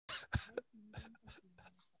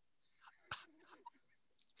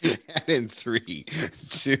And in three,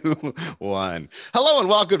 two, one. Hello and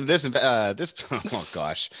welcome to this. Oh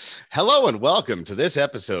gosh. Hello and welcome to this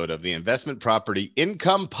episode of the Investment Property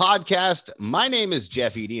Income Podcast. My name is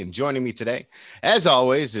Jeff Eady, and joining me today, as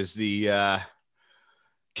always, is the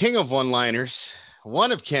king of one-liners,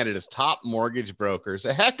 one of Canada's top mortgage brokers,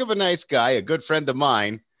 a heck of a nice guy, a good friend of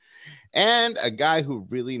mine, and a guy who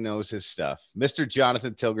really knows his stuff, Mr.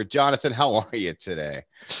 Jonathan Tilger. Jonathan, how are you today?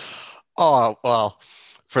 Oh, well,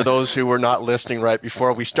 for those who were not listening right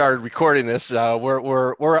before we started recording this,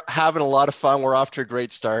 we're having a lot of fun. We're off to a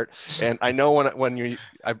great start. And I know when you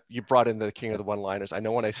brought in the king of the one-liners, I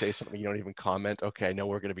know when I say something, you don't even comment. Okay, I know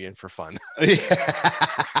we're going to be in for fun.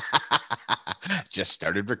 Just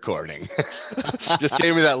started recording. Just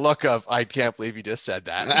gave me that look of, I can't believe you just said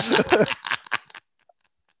that.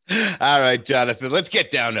 All right, Jonathan, let's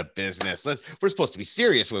get down to business. We're supposed to be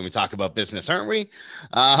serious when we talk about business, aren't we?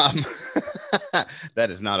 That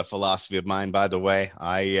is not a philosophy of mine, by the way.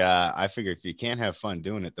 I figure if you can't have fun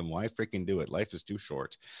doing it, then why freaking do it? Life is too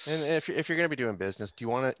short. And if you're going to be doing business, do you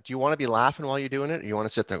want to be laughing while you're doing it? Or you want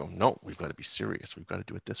to sit there and go, no, we've got to be serious. We've got to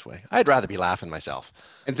do it this way. I'd rather be laughing myself.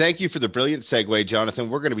 And thank you for the brilliant segue, Jonathan.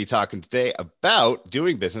 We're going to be talking today about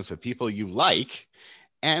doing business with people you like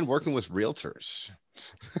and working with realtors.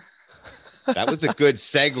 That was a good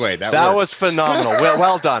segue. That was phenomenal.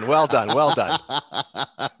 Well done.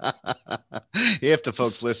 If the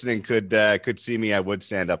folks listening could see me, I would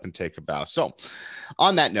stand up and take a bow. So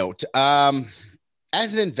on that note, as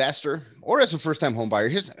an investor or as a first-time home buyer,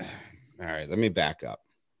 all right, let me back up.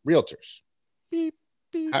 Realtors. Beep,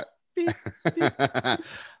 beep, beep, beep.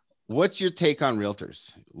 What's your take on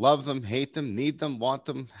realtors? Love them, hate them, need them, want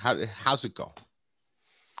them? How's it go?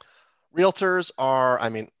 Realtors are, I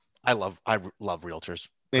love realtors.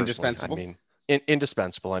 Indispensable.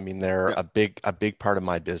 Indispensable. They're a big part of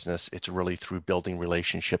my business. It's really through building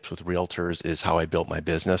relationships with realtors is how I built my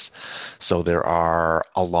business. So there are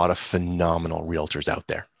a lot of phenomenal realtors out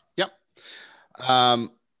there. Yep.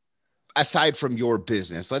 Aside from your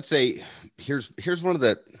business, let's say here's there's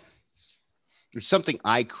something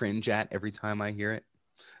I cringe at every time I hear it.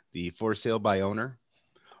 The for sale by owner,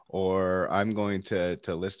 or I'm going to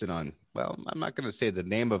list it on, well, I'm not going to say the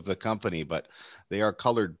name of the company, but they are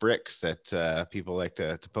colored bricks that people like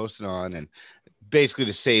to post it on, and basically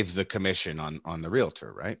to save the commission on the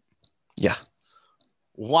realtor, right? Yeah.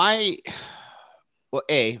 Why? Well,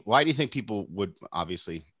 why do you think people would,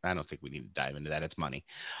 obviously, I don't think we need to dive into that. It's money.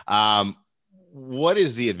 What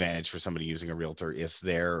is the advantage for somebody using a realtor if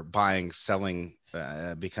they're buying, selling,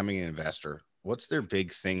 becoming an investor? What's their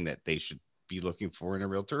big thing that they should be looking for in a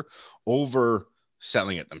realtor over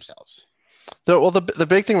selling it themselves? The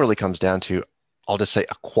big thing really comes down to, I'll just say,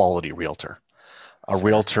 a quality realtor, a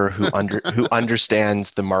realtor who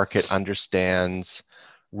understands the market, understands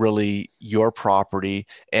really your property.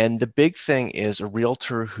 And the big thing is a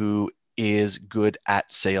realtor who is good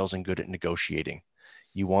at sales and good at negotiating.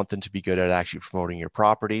 You want them to be good at actually promoting your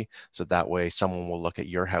property. So that way someone will look at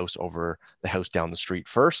your house over the house down the street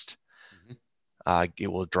first.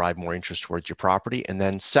 It will drive more interest towards your property. And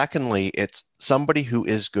then secondly, it's somebody who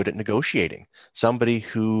is good at negotiating, somebody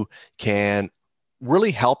who can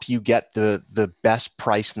really help you get the best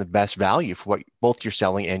price and the best value for what both you're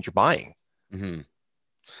selling and you're buying. Mm-hmm.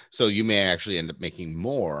 So you may actually end up making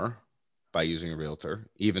more by using a realtor,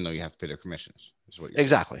 even though you have to pay their commissions. Is what you're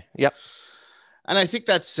exactly saying. Yep. And I think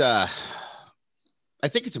that's I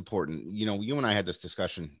think it's important. You know, you and I had this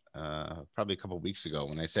discussion probably a couple of weeks ago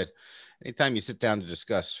when I said, anytime you sit down to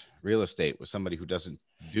discuss real estate with somebody who doesn't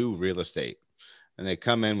do real estate and they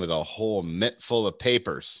come in with a whole mitt full of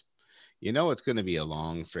papers, you know, it's going to be a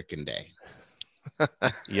long freaking day.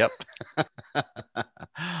 Yep.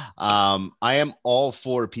 I am all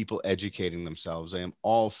for people educating themselves. I am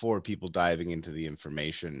all for people diving into the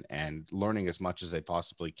information and learning as much as they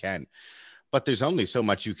possibly can. But there's only so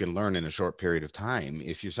much you can learn in a short period of time.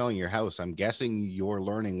 If you're selling your house, I'm guessing you're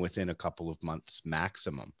learning within a couple of months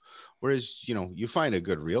maximum. Whereas, you know, you find a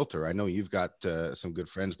good realtor. I know you've got some good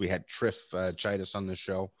friends. We had Triff Chidas on the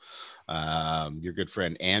show. Your good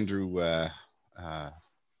friend, Andrew, what's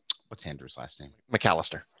Andrew's last name?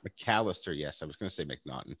 McAllister. Yes. I was going to say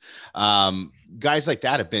McNaughton. Guys like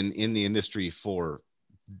that have been in the industry for,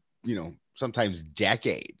 you know, sometimes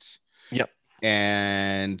decades. Yep.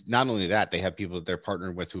 And not only that, they have people that they're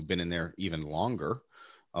partnered with who've been in there even longer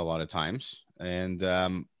a lot of times. And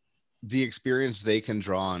the experience they can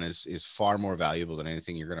draw on is far more valuable than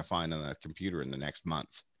anything you're going to find on a computer in the next month.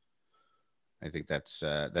 I think that's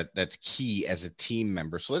key as a team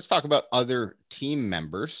member. So let's talk about other team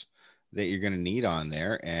members that you're going to need on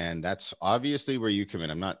there, and that's obviously where you come in.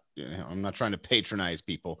 I'm not trying to patronize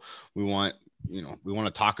people. We want, we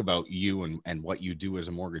want to talk about you and what you do as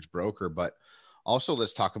a mortgage broker, but also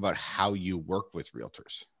let's talk about how you work with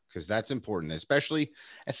realtors, because that's important, especially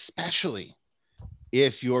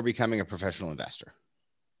if you're becoming a professional investor.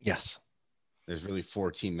 Yes. There's really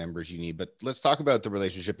 4 team members you need, but let's talk about the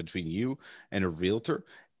relationship between you and a realtor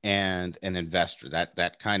and an investor.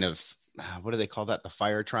 That kind of, what do they call that? The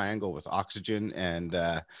fire triangle with oxygen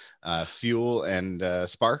and fuel and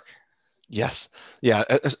spark. Yes. Yeah.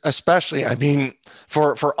 Especially, I mean,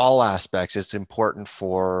 for all aspects, it's important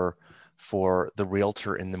for the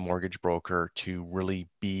realtor and the mortgage broker to really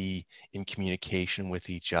be in communication with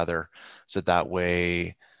each other. So that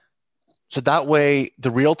way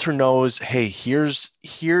the realtor knows, hey, here's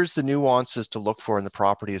the nuances to look for in the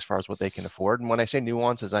property as far as what they can afford. And when I say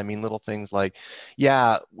nuances, I mean little things like,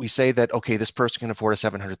 yeah, we say that, okay, this person can afford a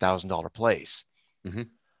 $700,000 place. Mm-hmm.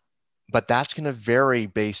 But that's going to vary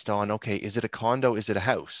based on, okay, is it a condo? Is it a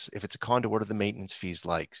house? If it's a condo, what are the maintenance fees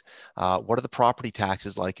like? What are the property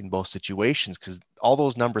taxes like in both situations? Because all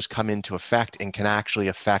those numbers come into effect and can actually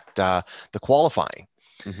affect the qualifying.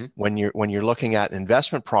 Mm-hmm. When you're looking at an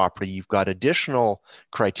investment property, you've got additional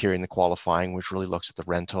criteria in the qualifying, which really looks at the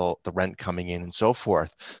rent coming in, and so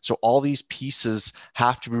forth. So all these pieces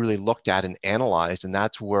have to be really looked at and analyzed, and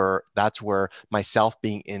that's where myself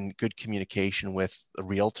being in good communication with the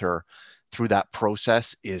realtor through that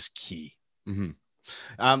process is key. Mm-hmm.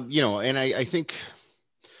 And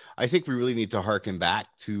I think we really need to harken back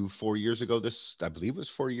to 4 years ago. I believe it was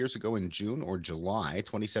 4 years ago in June or July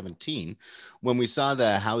 2017, when we saw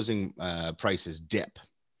the housing prices dip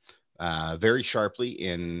very sharply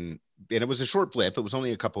and it was a short blip. It was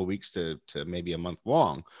only a couple of weeks to maybe a month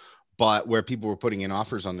long, but where people were putting in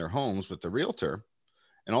offers on their homes with the realtor.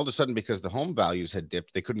 And all of a sudden, because the home values had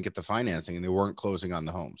dipped, they couldn't get the financing and they weren't closing on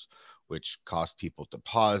the homes, which cost people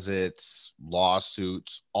deposits,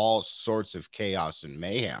 lawsuits, all sorts of chaos and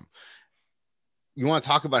mayhem. You want to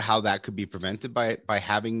talk about how that could be prevented by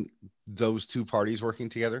having those two parties working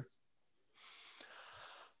together?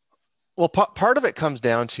 Well, part of it comes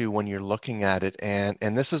down to when you're looking at it, and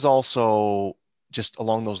this is also just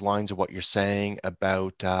along those lines of what you're saying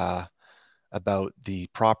about the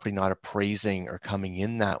property not appraising or coming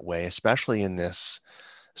in that way, especially in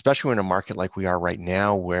a market like we are right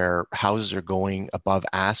now, where houses are going above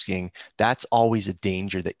asking. That's always a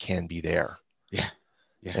danger that can be there. Yeah.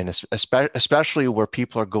 Yeah. And especially where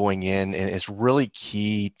people are going in, and it's really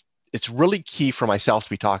key. It's really key for myself to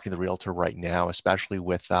be talking to the realtor right now, especially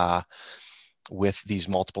with these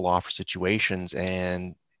multiple offer situations.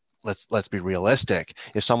 And let's be realistic.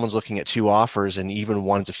 If someone's looking at 2 offers and even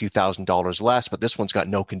one's a few $1,000s less, but this one's got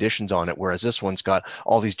no conditions on it, whereas this one's got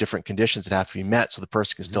all these different conditions that have to be met, so the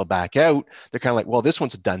person can still back out, they're kind of like, well, this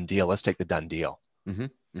one's a done deal. Let's take the done deal. Mm-hmm.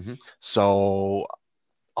 Mm-hmm. So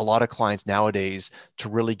a lot of clients nowadays, to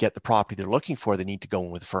really get the property they're looking for, they need to go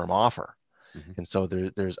in with a firm offer. Mm-hmm. And so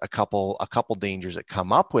there's a couple dangers that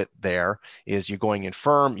come up with there. Is you're going in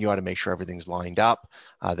firm, you ought to make sure everything's lined up,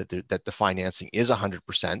 that the financing is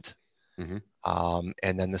 100%. Mm-hmm.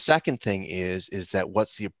 And then the second thing is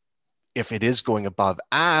that if it is going above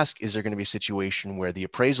ask, is there going to be a situation where the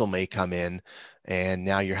appraisal may come in and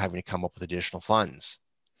now you're having to come up with additional funds?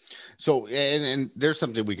 So, and there's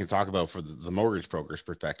something we can talk about for the mortgage broker's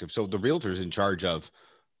perspective. So the realtor's in charge of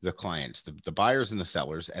the clients, the buyers and the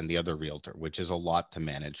sellers, and the other realtor, which is a lot to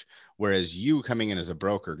manage. Whereas you coming in as a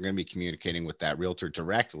broker are going to be communicating with that realtor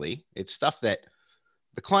directly. It's stuff that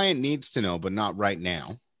the client needs to know, but not right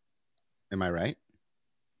now. Am I right?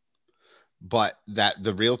 But that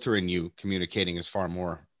the realtor and you communicating is far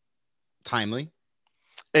more timely.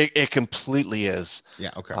 It completely is.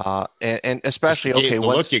 Yeah. Okay. And especially, the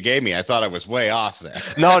look you gave me, I thought I was way off there.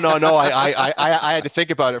 No. I had to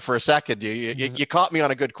think about it for a second. You caught me on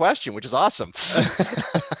a good question, which is awesome.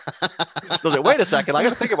 I was like, wait a second, I got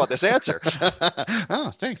to think about this answer.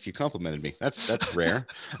 Oh, thanks. You complimented me. That's rare.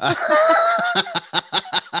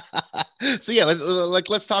 So yeah,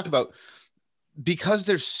 let's talk about, because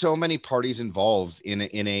there's so many parties involved in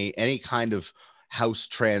any kind of house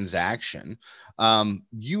transaction.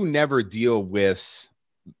 You never deal with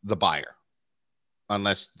the buyer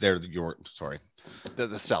unless they're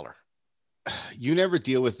the seller. You never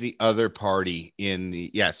deal with the other party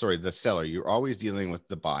the seller. You're always dealing with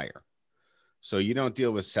the buyer. So you don't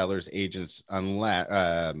deal with sellers agents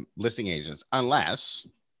unless listing agents, unless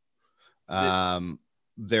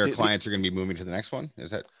their clients are going to be moving to the next one. Is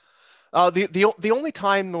that? The only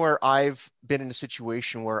time where I've been in a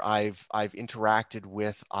situation where I've interacted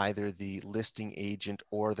with either the listing agent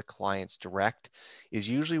or the clients direct is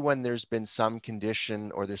usually when there's been some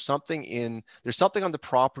condition or there's something on the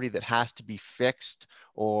property that has to be fixed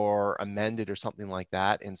or amended or something like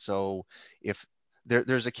that. And so if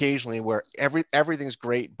there's occasionally where everything's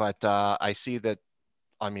great, but I see that,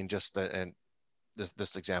 I mean, just and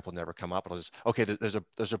this example never come up. It'll just, okay, there's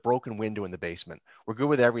a broken window in the basement. We're good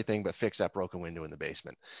with everything, but fix that broken window in the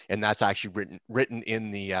basement. And that's actually written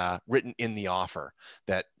in the offer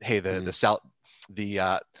that, hey, the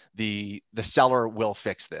seller will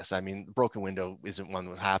fix this. I mean, the broken window isn't one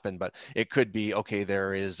that would happen, but it could be, okay,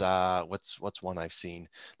 there is what's one I've seen.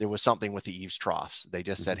 There was something with the eaves troughs. They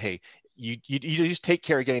just said, hey, you just take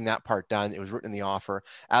care of getting that part done. It was written in the offer.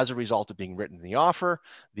 As a result of being written in the offer,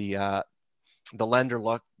 the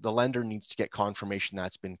lender needs to get confirmation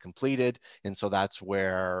that's been completed. And so that's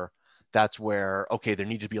where, okay, there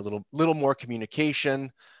needs to be a little more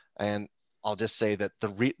communication. And I'll just say that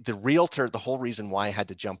the realtor, the whole reason why I had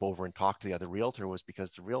to jump over and talk to the other realtor was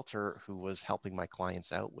because the realtor who was helping my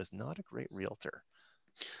clients out was not a great realtor.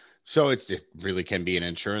 So it really can be an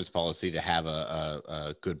insurance policy to have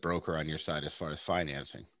a good broker on your side as far as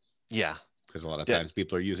financing. Yeah. Because a lot of times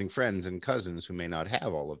people are using friends and cousins who may not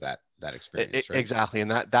have all of that experience. Right? Exactly.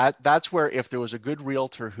 And that's where, if there was a good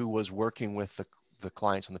realtor who was working with the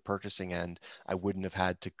clients on the purchasing end, I wouldn't have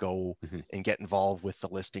had to go and get involved with the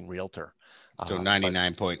listing realtor. So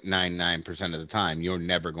 99.99% of the time, you're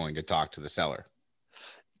never going to talk to the seller.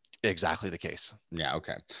 Exactly the case. Yeah.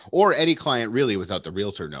 Okay. Or any client really without the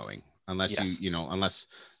realtor knowing, unless unless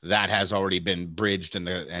that has already been bridged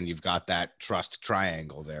and you've got that trust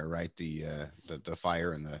triangle there, right? The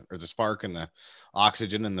fire and the spark and the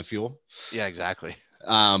oxygen and the fuel. Yeah, exactly.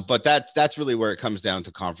 But that's really where it comes down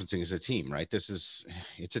to conferencing as a team, right? It's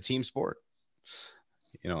a team sport.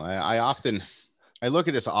 I look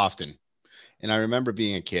at this often, and I remember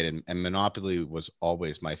being a kid and Monopoly was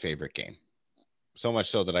always my favorite game. So much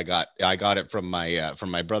so that I got it from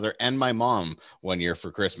my brother and my mom one year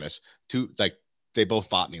for Christmas. They both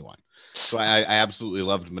bought me one. So I absolutely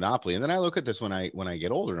loved Monopoly. And then I look at this when I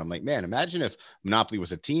get older and I'm like, man, imagine if Monopoly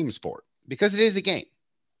was a team sport, because it is a game.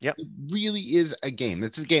 Yep. It really is a game.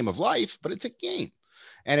 It's a game of life, but it's a game.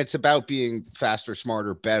 And it's about being faster,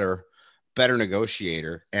 smarter, better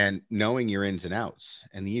negotiator and knowing your ins and outs.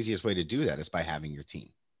 And the easiest way to do that is by having your team.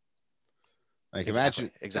 Like exactly.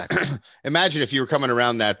 Imagine if you were coming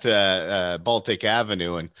around that Baltic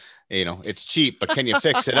Avenue and, it's cheap, but can you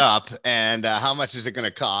fix it up? And how much is it going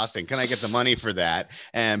to cost? And can I get the money for that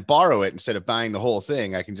and borrow it instead of buying the whole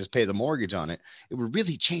thing? I can just pay the mortgage on it. It would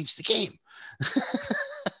really change the game.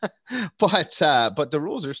 But the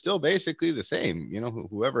rules are still basically the same.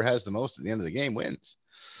 Whoever has the most at the end of the game wins.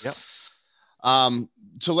 Yep.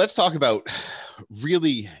 So let's talk about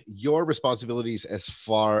really your responsibilities as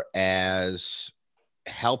far as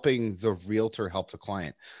helping the realtor help the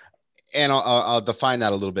client. And I'll define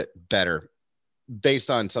that a little bit better based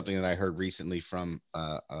on something that I heard recently from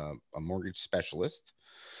a mortgage specialist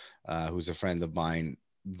who's a friend of mine.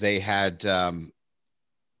 They had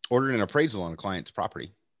ordered an appraisal on a client's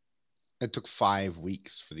property. It took 5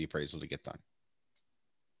 weeks for the appraisal to get done.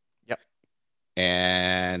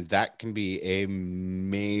 And that can be a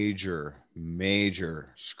major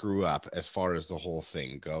screw up as far as the whole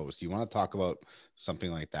thing goes. Do you want to talk about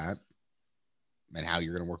something like that and how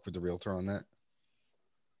you're going to work with the realtor on that?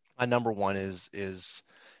 Number one is this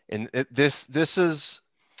is,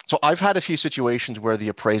 so I've had a few situations where the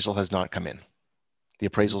appraisal has not come in. The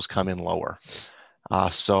appraisals come in lower.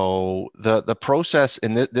 So the process,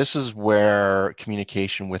 and this is where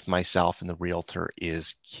communication with myself and the realtor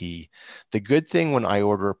is key. The good thing when I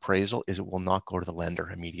order appraisal is it will not go to the lender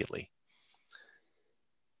immediately.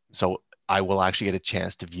 So I will actually get a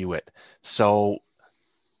chance to view it. So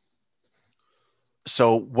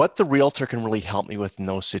what the realtor can really help me with in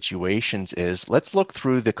those situations is, let's look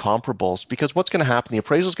through the comparables, because what's going to happen, the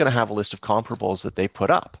appraisal is going to have a list of comparables that they put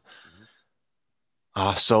up.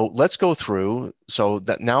 So let's go through, so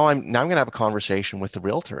that now I'm going to have a conversation with the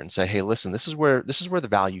realtor and say, hey, listen, this is where the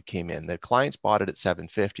value came in. The clients bought it at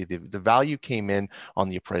 750. The value came in on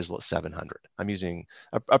the appraisal at 700. I'm using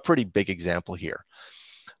a pretty big example here.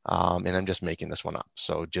 And I'm just making this one up.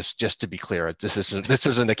 So just to be clear, this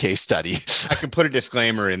isn't a case study. I can put a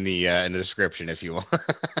disclaimer in the description if you want.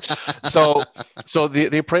 So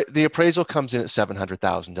the appraisal comes in at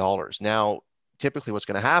 $700,000. Now, typically what's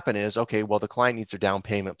going to happen is, okay, well, the client needs their down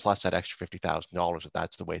payment plus that extra $50,000 if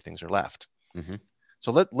that's the way things are left.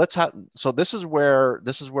 So this is where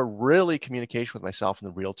really communication with myself and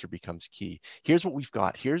the realtor becomes key. Here's what we've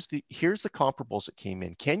got. Here's the comparables that came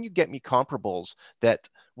in. Can you get me comparables that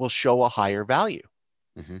will show a higher value?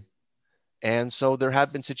 Mm-hmm. And so there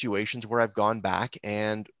have been situations where I've gone back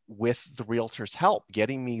and with the realtor's help,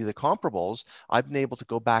 getting me the comparables, I've been able to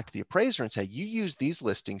go back to the appraiser and say, you use these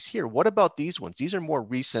listings here. What about these ones? These are more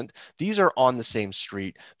recent. These are on the same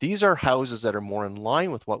street. These are houses that are more in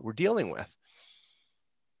line with what we're dealing with.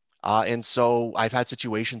 And so I've had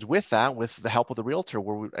situations with that, with the help of the realtor,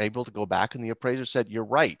 where we're able to go back and the appraiser said, you're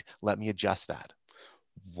right. Let me adjust that.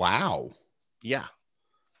 Wow. Yeah.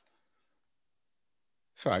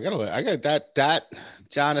 So I got that,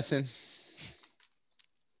 Jonathan.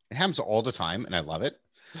 It happens all the time, and I love it.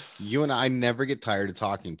 You and I never get tired of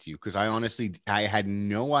talking to you because I had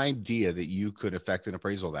no idea that you could affect an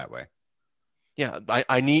appraisal that way. Yeah.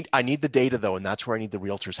 I need the data though, and that's where I need the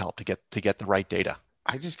realtor's help to get the right data.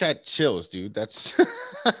 I just got chills, dude. That's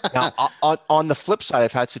now on the flip side,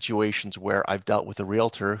 I've had situations where I've dealt with a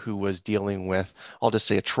realtor who was dealing with, I'll just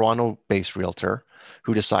say, a Toronto-based realtor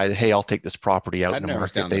who decided, hey, I'll take this property out in the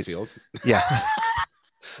market. Down the field. Yeah.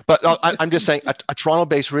 But I'm just saying a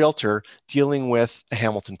Toronto-based realtor dealing with a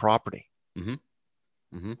Hamilton property. Mm-hmm.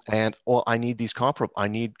 Mm-hmm. And I need these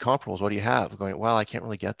comparables. What do you have? Going, well, I can't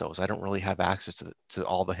really get those. I don't really have access to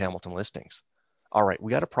all the Hamilton listings. All right,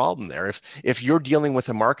 we got a problem there. If you're dealing with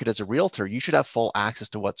a market as a realtor, you should have full access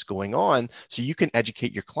to what's going on, so you can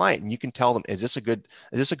educate your client and you can tell them, is this a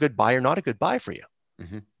good buy or not a good buy for you?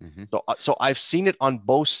 Mm-hmm. Mm-hmm. So I've seen it on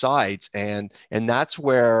both sides, and that's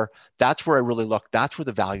where I really look. That's where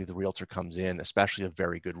the value of the realtor comes in, especially a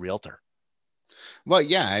very good realtor. Well,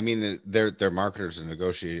 yeah, I mean, they're marketers and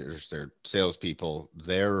negotiators, they're salespeople.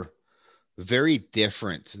 They're very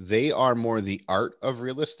different. They are more the art of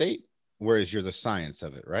real estate, whereas you're the science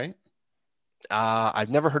of it, right?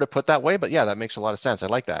 I've never heard it put that way, but yeah, that makes a lot of sense. I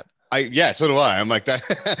like that. Yeah, so do I. I'm like that.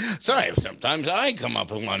 Sorry, sometimes I come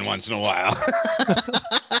up with one once in a while.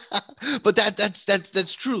 But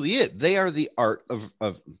that's truly it. They are the art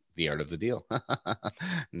of the art of the deal. I'm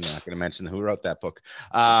not going to mention who wrote that book.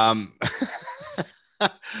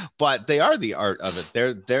 But they are the art of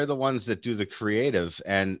it. They're the ones that do the creative,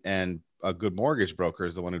 and a good mortgage broker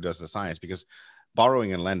is the one who does the science, because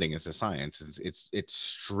borrowing and lending is a science. It's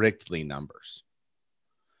strictly numbers.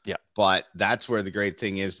 Yeah. But that's where the great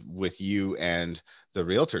thing is with you and the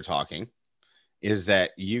realtor talking, is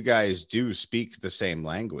that you guys do speak the same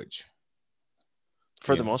language.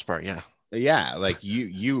 For the most part, yeah. Yeah, like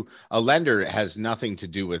a lender has nothing to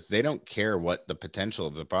do with, they don't care what the potential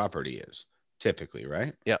of the property is, typically,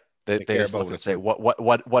 right? Yeah. They just look and say,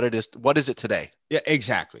 what it is, what is it today? Yeah,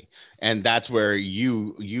 exactly. And that's where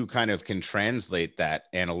you kind of can translate that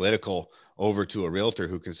analytical over to a realtor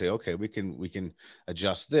who can say, okay, we can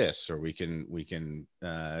adjust this, or we can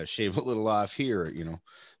shave a little off here,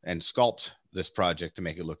 and sculpt this project to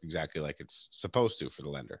make it look exactly like it's supposed to for the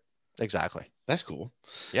lender. Exactly. That's cool.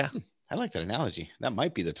 Yeah. I like that analogy. That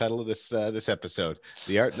might be the title of this episode,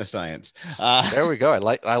 The Art and the Science. There we go. I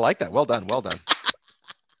like that. Well done. Well done.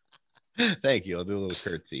 Thank you. I'll do a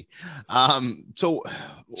little curtsy. So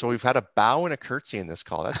we've had a bow and a curtsy in this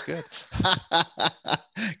call. That's good.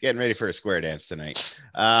 Getting ready for a square dance tonight.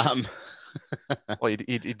 Well,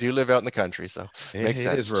 you do live out in the country, so it makes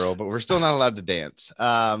sense. It is rural, but we're still not allowed to dance.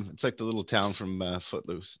 It's like the little town from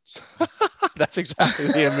Footloose. That's exactly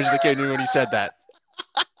the image that came to me when you said that.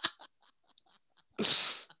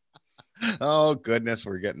 Oh goodness,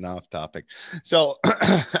 we're getting off topic. So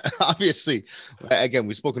obviously, again,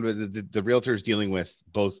 we've spoken about the realtors dealing with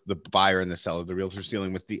both the buyer and the seller. The realtor's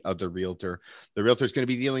dealing with the other realtor. The realtor's going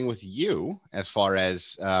to be dealing with you as far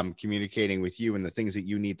as communicating with you and the things that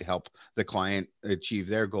you need to help the client achieve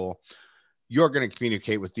their goal. You're going to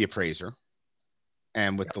communicate with the appraiser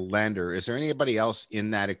and with the lender. Is there anybody else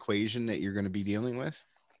in that equation that you're going to be dealing with?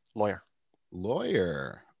 Lawyer.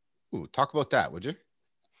 Ooh, talk about that, would you?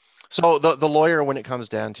 So the lawyer, when it comes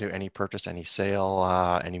down to any purchase, any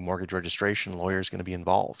sale, any mortgage registration, lawyer is going to be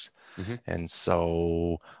involved. Mm-hmm. And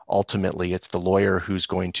so ultimately it's the lawyer who's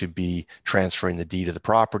going to be transferring the deed of the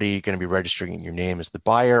property, going to be registering in your name as the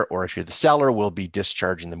buyer, or if you're the seller, will be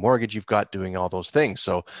discharging the mortgage you've got, doing all those things.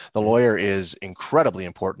 So the lawyer is incredibly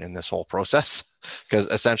important in this whole process, because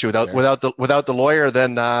essentially without the lawyer,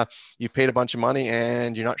 then you paid a bunch of money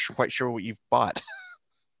and you're not quite sure what you've bought.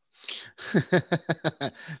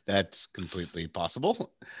 That's completely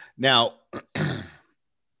possible. Now,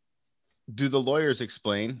 do the lawyers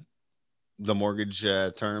explain the mortgage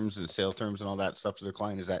terms and sale terms and all that stuff to their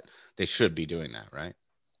client? Is that they should be doing that, right?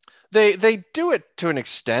 They do it to an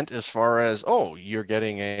extent as far as, oh, you're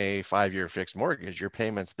getting a 5-year fixed mortgage, your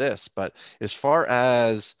payment's this. But as far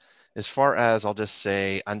as I'll just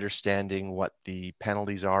say understanding what the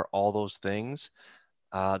penalties are, all those things,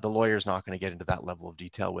 the lawyer's not going to get into that level of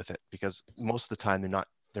detail with it because most of the time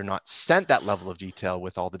they're not sent that level of detail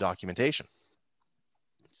with all the documentation.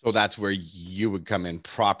 So that's where you would come in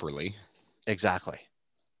properly Exactly.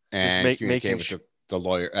 Just and making communicate with the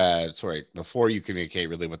lawyer. Before you communicate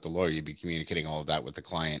really with the lawyer, you'd be communicating all of that with the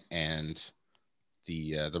client and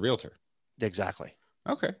the realtor. exactly.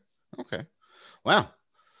 Okay. Okay. Wow.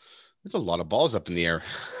 There's a lot of balls up in the air.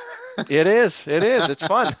 It is. It is. It's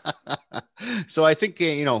fun. So I think,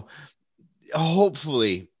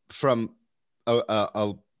 hopefully from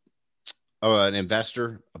an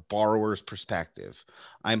investor, a borrower's perspective,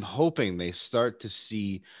 I'm hoping they start to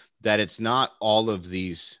see that it's not all of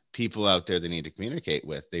these people out there they need to communicate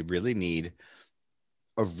with. They really need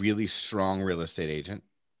a really strong real estate agent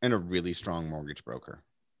and a really strong mortgage broker.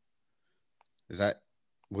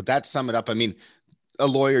 Would that sum it up? I mean, a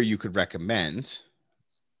lawyer you could recommend,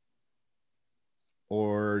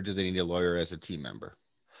 or do they need a lawyer as a team member?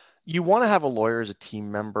 You want to have a lawyer as a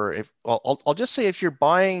team member. I'll just say if you're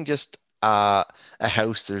buying just a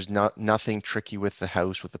house, there's nothing tricky with the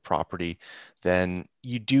house, with the property, then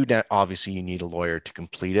you do that. Obviously, you need a lawyer to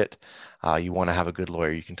complete it. You want to have a good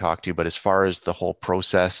lawyer you can talk to. But as far as the whole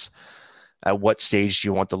process, at what stage do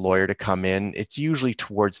you want the lawyer to come in? It's usually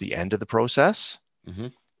towards the end of the process. Mm-hmm.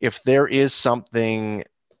 If there is something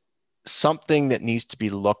that needs to be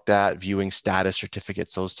looked at, viewing status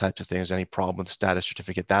certificates, those types of things, any problem with the status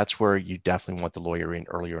certificate, that's where you definitely want the lawyer in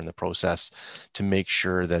earlier in the process to make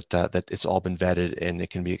sure that that it's all been vetted and it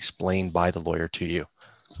can be explained by the lawyer to you.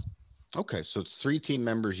 Okay, so it's 3 team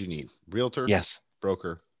members you need: realtor, Yes.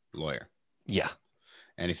 broker, lawyer. Yeah.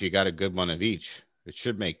 And if you got a good one of each, it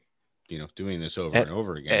should make, doing this over and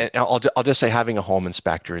over again. And I'll just say having a home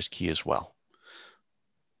inspector is key as well.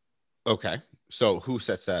 Okay. So who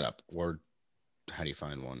sets that up, or how do you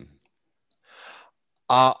find one?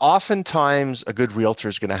 Oftentimes, a good realtor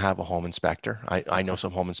is going to have a home inspector. I know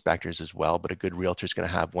some home inspectors as well, but a good realtor is going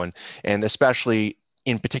to have one, and especially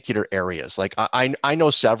in particular areas. Like I know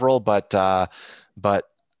several, but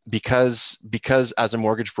because as a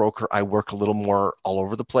mortgage broker, I work a little more all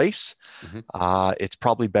over the place. Mm-hmm. It's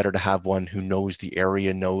probably better to have one who knows the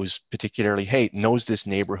area, knows particularly, hey, knows this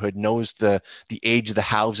neighborhood, knows the age of the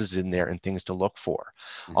houses in there and things to look for.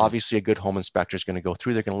 Mm-hmm. Obviously, a good home inspector is going to go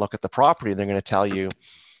through, they're going to look at the property, and they're going to tell you,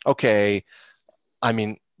 okay, I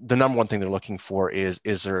mean, the number one thing they're looking for is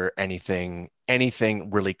there anything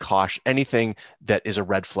really anything that is a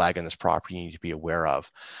red flag in this property you need to be aware of.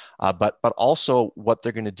 But also what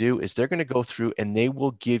they're going to do is they're going to go through and they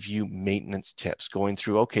will give you maintenance tips, going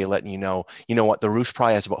through, okay, letting you know what, the roof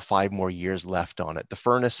probably has about 5 more years left on it. The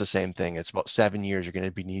furnace, the same thing. It's about 7 years. You're going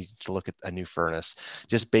to be needing to look at a new furnace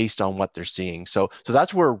just based on what they're seeing. So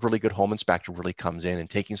that's where a really good home inspector really comes in, and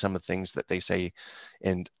taking some of the things that they say.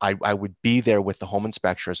 And I would be there with the home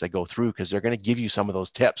inspector as they go through, because they're going to give you some of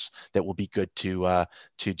those tips that will be good to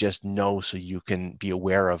just know, so you can be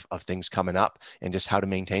aware of things coming up and just how to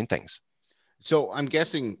maintain things. So I'm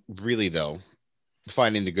guessing, really though,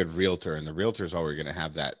 finding the good realtor, and the realtor is always going to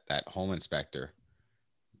have that home inspector.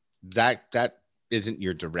 That isn't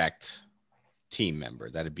your direct team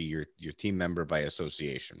member. That'd be your team member by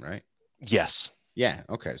association, right? Yes. Yeah.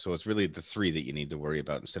 Okay. So it's really the 3 that you need to worry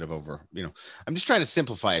about instead of I'm just trying to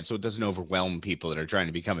simplify it so it doesn't overwhelm people that are trying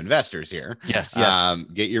to become investors here. Yes.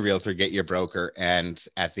 Get your realtor, get your broker, and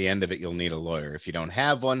at the end of it, you'll need a lawyer. If you don't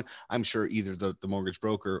have one, I'm sure either the mortgage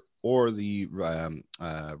broker or the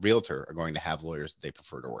realtor are going to have lawyers that they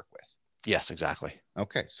prefer to work with. Yes, exactly.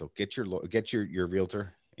 Okay. So get your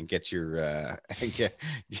realtor and get your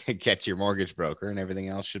get your mortgage broker, and everything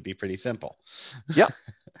else should be pretty simple. Yeah.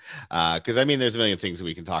 Because I mean, there's a million things that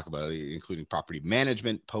we can talk about, including property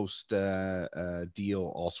management, post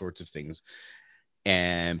deal, all sorts of things,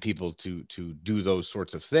 and people to do those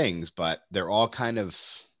sorts of things. But they're all kind of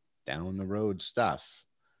down the road stuff.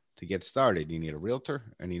 To get started, you need a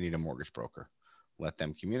realtor and you need a mortgage broker. Let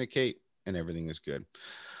them communicate, and everything is good.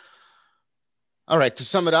 All right. To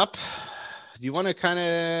sum it up, do you want to kind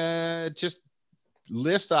of just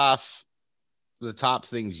list off the top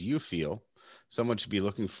things you feel someone should be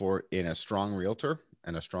looking for in a strong realtor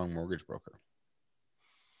and a strong mortgage broker?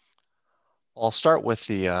 I'll start with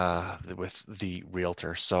the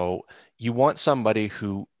realtor. So you want somebody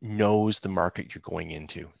who knows the market you're going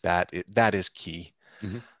into. That is key.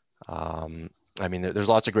 Mm-hmm. I mean, there's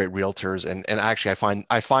lots of great realtors, and actually,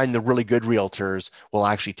 I find the really good realtors will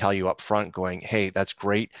actually tell you up front, going, "Hey, that's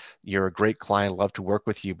great. You're a great client. Love to work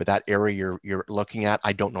with you, but that area you're looking at,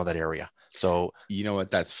 I don't know that area." So You know what?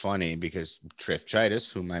 That's funny because Triff Chitis,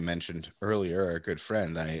 whom I mentioned earlier, our good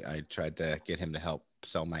friend, I tried to get him to help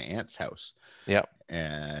sell my aunt's house. yeah,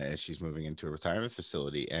 She's moving into a retirement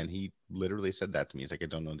facility, and he literally said that to me. He's like, "I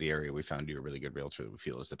don't know the area. We found you a really good realtor that we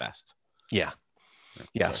feel is the best." yeah.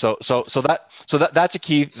 Yeah, So that's a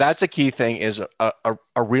key thing is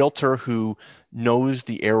a realtor who knows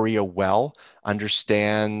the area well,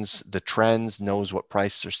 understands the trends, knows what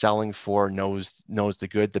prices are selling for, knows the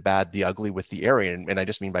good, the bad, the ugly with the area, and I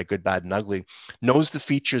just mean by good, bad, and ugly, knows the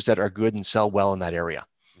features that are good and sell well in that area.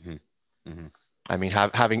 mhm, mhm. I mean,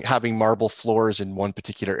 having marble floors in one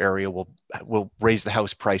particular area will raise the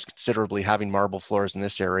house price considerably. Having marble floors in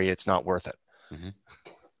this area, it's not worth it. Mhm.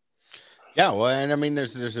 Yeah, well, and I mean,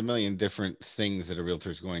 there's a million different things that a realtor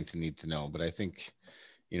is going to need to know, but I think,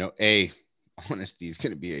 a honesty is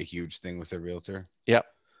going to be a huge thing with a realtor. Yep.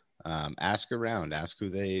 Ask around, ask who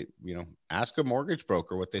they, ask a mortgage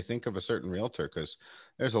broker what they think of a certain realtor, because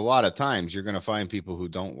there's a lot of times you're going to find people who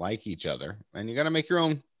don't like each other, and you got to make your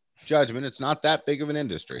own judgment. It's not that big of an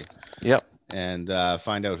industry. Yep. And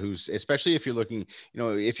find out who's, especially if you're looking,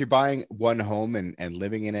 if you're buying one home and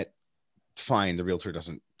living in it, fine, the realtor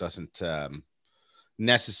doesn't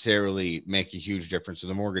necessarily make a huge difference, or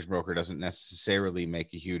the mortgage broker doesn't necessarily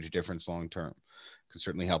make a huge difference long term. Can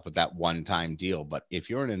certainly help with that one-time deal, but if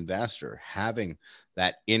you're an investor, having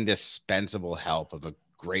that indispensable help of a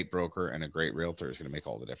great broker and a great realtor is going to make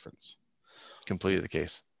all the difference. Completely the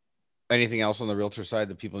case. Anything else on the realtor side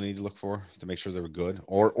that people need to look for to make sure they're good,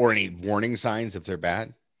 or any warning signs if they're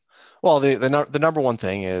bad? Well, the number one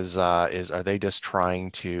thing is are they just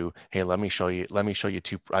trying to, hey, let me show you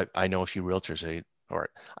two. I know a few realtors, hey, or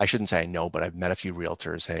I shouldn't say I know, but I've met a few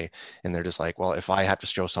realtors, hey, and they're just like, well, if I have to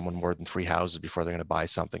show someone more than 3 houses before they're going to buy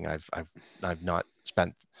something, I've not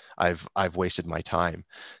spent, I've wasted my time.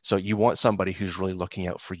 So you want somebody who's really looking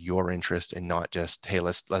out for your interest and not just, hey,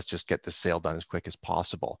 let's just get this sale done as quick as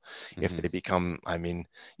possible. If they become, I mean,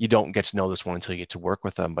 you don't get to know this one until you get to work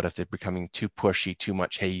with them, but if they're becoming too pushy, too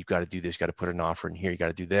much, hey, you've got to do this, you got to put an offer in here, you got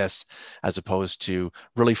to do this, as opposed to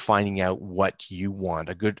really finding out what you want.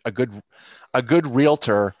 A good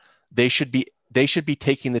realtor, they should be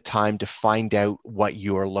taking the time to find out what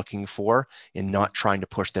you're looking for and not trying to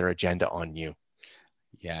push their agenda on you.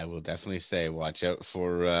 Yeah, I will definitely say watch out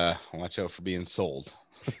for being sold.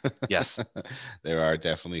 Yes. There are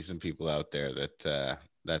definitely some people out there that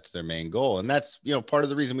that's their main goal, and that's part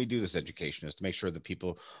of the reason we do this education is to make sure that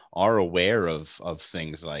people are aware of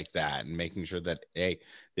things like that, and making sure that, hey,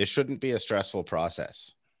 this shouldn't be a stressful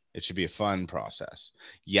process. It should be a fun process.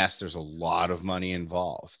 Yes, there's a lot of money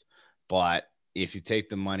involved, but if you take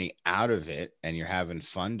the money out of it and you're having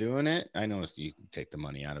fun doing it, I know you can take the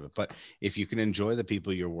money out of it, but if you can enjoy the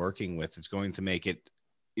people you're working with, it's going to make it,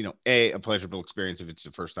 a pleasurable experience if it's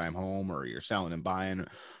the first time home or you're selling and buying.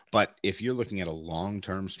 But if you're looking at a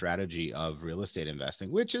long-term strategy of real estate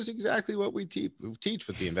investing, which is exactly what we teach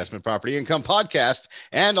with the Investment Property Income podcast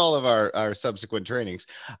and all of our subsequent trainings,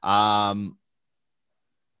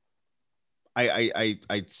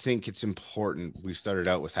 I think it's important. We started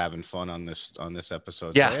out with having fun on this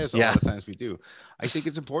episode. Yeah. As a Yeah. lot of times we do. I think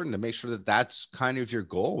it's important to make sure that that's kind of your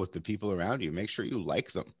goal with the people around you. Make sure you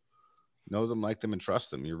like them, know them, like them, and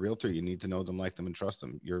trust them. Your realtor, you need to know them, like them, and trust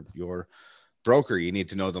them. Your broker, you need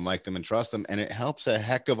to know them, like them, and trust them. And it helps a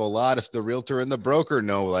heck of a lot if the realtor and the broker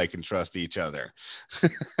know, like, and trust each other.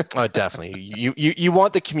 Oh, definitely. You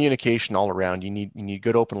want the communication all around. You need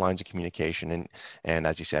good open lines of communication, and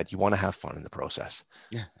as you said, you want to have fun in the process.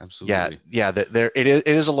 Yeah, absolutely. Yeah. It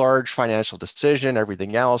is a large financial decision.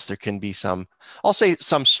 Everything else, there can be some, I'll say,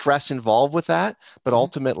 some stress involved with that. But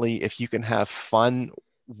ultimately, if you can have fun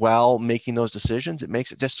while making those decisions, it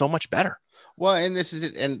makes it just so much better. Well, and this is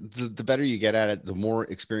it. And the better you get at it, the more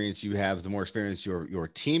experience you have, the more experience your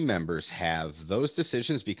team members have. Those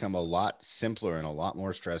decisions become a lot simpler and a lot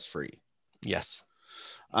more stress-free. Yes.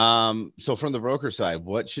 So from the broker side,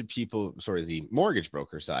 the mortgage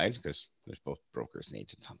broker side, because there's both brokers and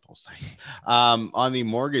agents on both sides. On the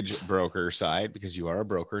mortgage broker side, because you are a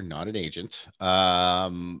broker, not an agent,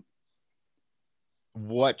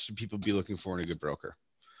 what should people be looking for in a good broker?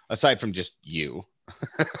 Aside from just you.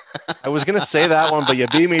 I was going to say that one, but you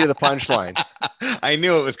beat me to the punchline. I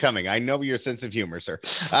knew it was coming. I know your sense of humor, sir.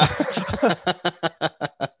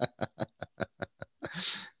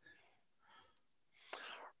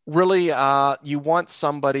 Really, you want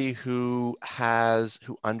somebody who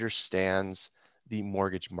understands the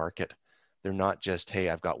mortgage market. They're not just, hey,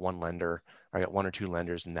 I've got one lender, I got one or two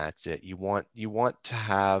lenders and that's it. You want to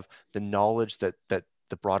have the knowledge that the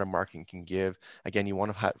broader market can give. Again, you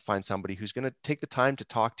want to find somebody who's going to take the time to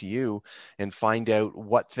talk to you and find out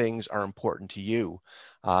what things are important to you.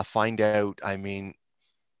 Find out, I mean,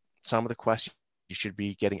 some of the questions you should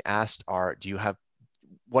be getting asked are,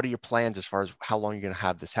 what are your plans as far as how long you're going to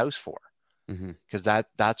have this house for? Because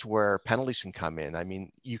that's where penalties can come in. I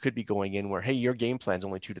mean, you could be going in where, hey, your game plan's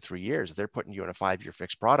only 2 to 3 years. If they're putting you in a 5-year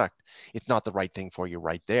fixed product, it's not the right thing for you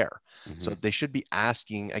right there. So they should be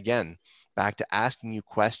asking, again, back to asking you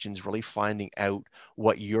questions, really finding out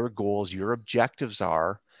what your goals, your objectives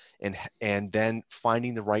are, and then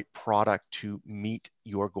finding the right product to meet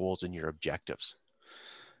your goals and your objectives.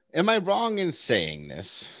 Am I wrong in saying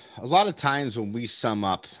this? A lot of times when we sum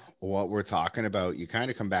up what we're talking about, you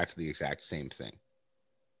kind of come back to the exact same thing.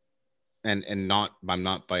 And I'm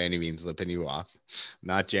not by any means lipping you off,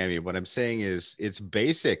 not jamming you. What I'm saying is it's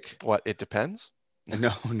basic. What, it depends?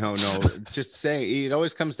 No. Just saying, it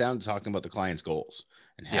always comes down to talking about the client's goals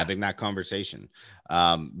and having that conversation.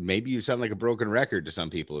 Maybe you sound like a broken record to some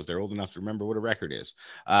people if they're old enough to remember what a record is.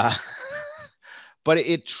 But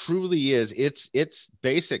it truly is. It's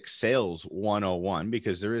basic sales 101,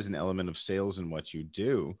 because there is an element of sales in what you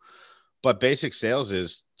do. But basic sales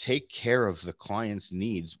is take care of the client's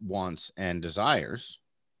needs, wants, and desires,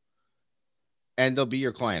 and they'll be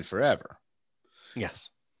your client forever.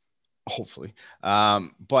 Yes. Hopefully.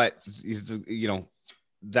 But you know,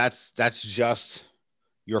 that's just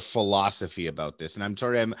your philosophy about this.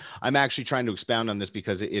 And I'm actually trying to expound on this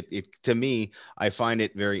because it to me, I find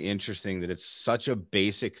it very interesting that it's such a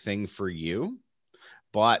basic thing for you,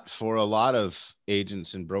 but for a lot of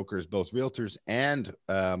agents and brokers, both realtors and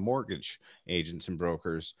mortgage agents and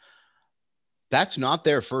brokers, that's not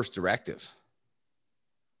their first directive.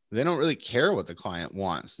 They don't really care what the client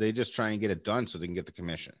wants. They just try and get it done so they can get the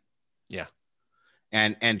commission. Yeah.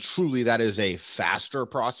 And truly that is a faster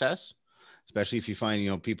process, especially if you find, you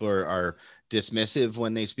know, people are dismissive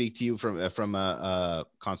when they speak to you from a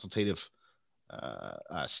consultative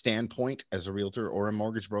standpoint as a realtor or a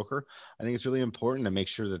mortgage broker. I think it's really important to make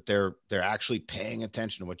sure that they're actually paying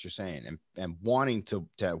attention to what you're saying and wanting to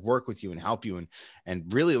work with you and help you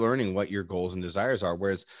and really learning what your goals and desires are.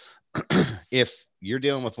 Whereas if you're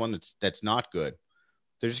dealing with one that's not good,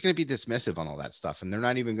 they're just going to be dismissive on all that stuff. And they're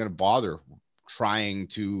not even going to bother trying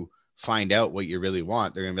to find out what you really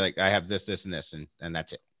want. They're going to be like, I have this, this, and this, and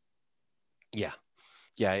that's it. Yeah.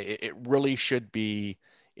 Yeah. It really should be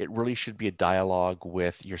a dialogue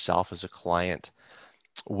with yourself as a client,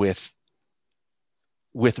 with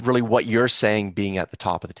really what you're saying being at the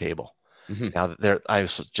top of the table. Now, I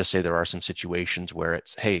just say there are some situations where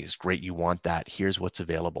it's, hey, it's great you want that. Here's what's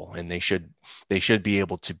available, and they should be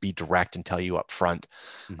able to be direct and tell you up front.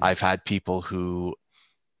 I've had people who,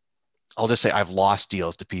 I'll just say, I've lost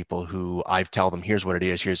deals to people who I've tell them, here's what it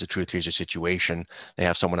is, here's the truth, here's the situation. They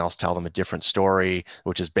have someone else tell them a different story,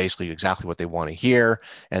 which is basically exactly what they want to hear,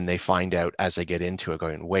 and they find out as they get into it,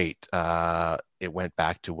 going, wait, it went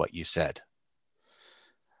back to what you said.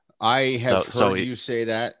 I have heard you say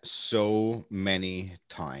that so many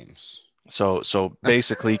times. So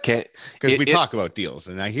basically, because we talk about deals,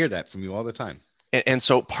 and I hear that from you all the time. And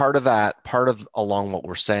so part of along what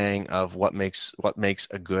we're saying of what makes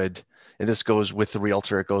a good, and this goes with the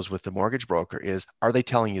realtor, it goes with the mortgage broker, is, are they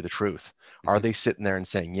telling you the truth? Are they sitting there and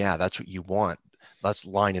saying, yeah, that's what you want? Let's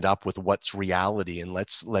line it up with what's reality, and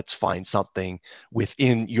let's find something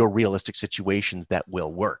within your realistic situations that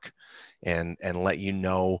will work. And let you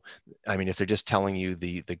know, I mean, if they're just telling you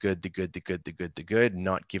the good,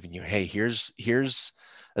 not giving you, hey, here's,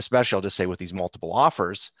 especially I'll just say with these multiple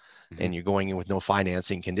offers, and you're going in with no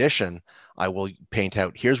financing condition, I will paint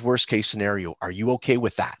out, here's worst case scenario. Are you okay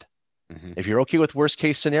with that? If you're okay with worst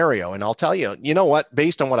case scenario, and I'll tell you, you know what,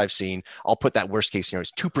 based on what I've seen, I'll put that worst case scenario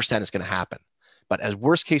is 2% is going to happen. But as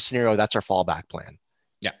worst case scenario, that's our fallback plan.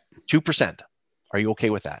 Yeah. 2%. Are you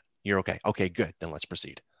okay with that? You're okay. Okay, good. Then let's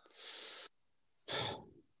proceed.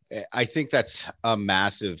 I think that's a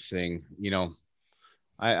massive thing. You know,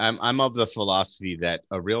 I'm of the philosophy that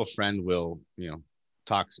a real friend will, you know,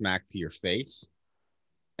 talk smack to your face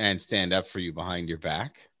and stand up for you behind your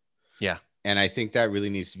back. Yeah. And I think that really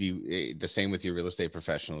needs to be the same with your real estate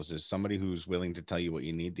professionals, is somebody who's willing to tell you what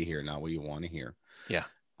you need to hear, not what you want to hear. Yeah.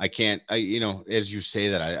 You know, as you say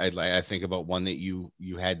that, I think about one that you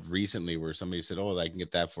had recently where somebody said, oh, I can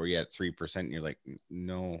get that for you at 3%. And you're like,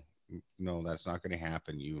 no, that's not going to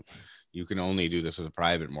happen. You can only do this with a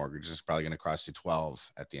private mortgage. It's probably going to cost you 12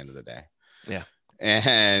 at the end of the day. Yeah.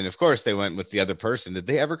 And of course they went with the other person. Did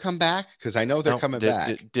they ever come back? Because I know they're coming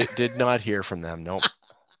back. Did not hear from them. Nope.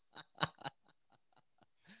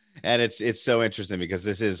 And it's so interesting because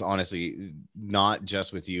this is honestly not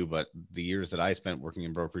just with you, but the years that I spent working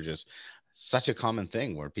in brokerages, such a common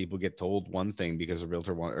thing where people get told one thing because a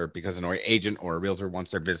realtor or because an agent or a realtor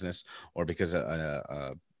wants their business, or because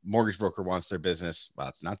a mortgage broker wants their business. Well,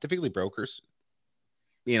 it's not typically brokers,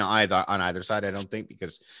 either on either side, I don't think,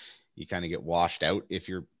 because you kind of get washed out if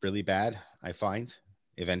you're really bad, I find,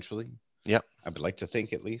 eventually. Yep. I would like to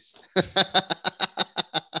think, at least.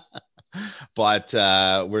 But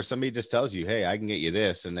where somebody just tells you, hey, I can get you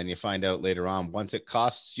this, and then you find out later on, once it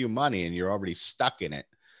costs you money and you're already stuck in it,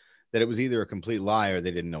 that it was either a complete lie or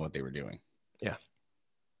they didn't know what they were doing. Yeah.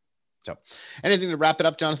 So anything to wrap it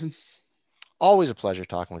up, Jonathan? Always a pleasure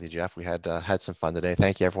talking with you, Jeff. We had some fun today.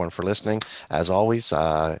 Thank you, everyone, for listening. As always,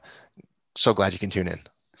 so glad you can tune in.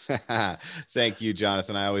 Thank you,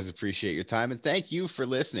 Jonathan. I always appreciate your time, and thank you for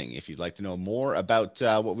listening. If you'd like to know more about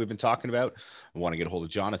what we've been talking about, and want to get a hold of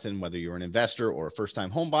Jonathan, whether you're an investor or a first-time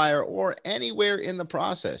home buyer or anywhere in the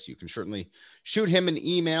process, you can certainly shoot him an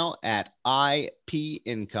email at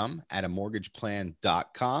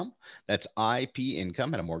ipincome@amortgageplan.com. That's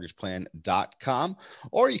ipincome@amortgageplan.com.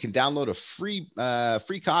 Or you can download a free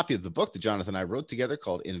copy of the book that Jonathan and I wrote together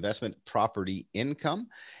called Investment Property Income.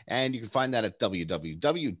 And you can find that at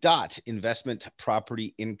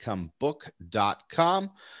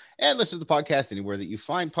www.investmentpropertyincomebook.com. And listen to the podcast anywhere that you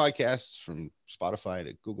find podcasts, from Spotify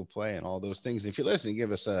to Google Play and all those things. And if you're listening,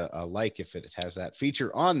 give us a like if it has that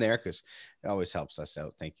feature on there, because it always helps us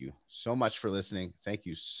out. Thank you so much for listening. Thank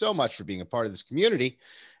you so much for being a part of this community.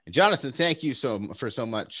 And Jonathan, thank you so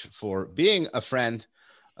much for being a friend,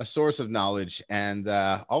 a source of knowledge, and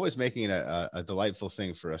always making it a delightful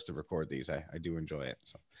thing for us to record these. I do enjoy it.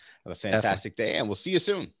 So have a fantastic day, and we'll see you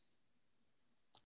soon.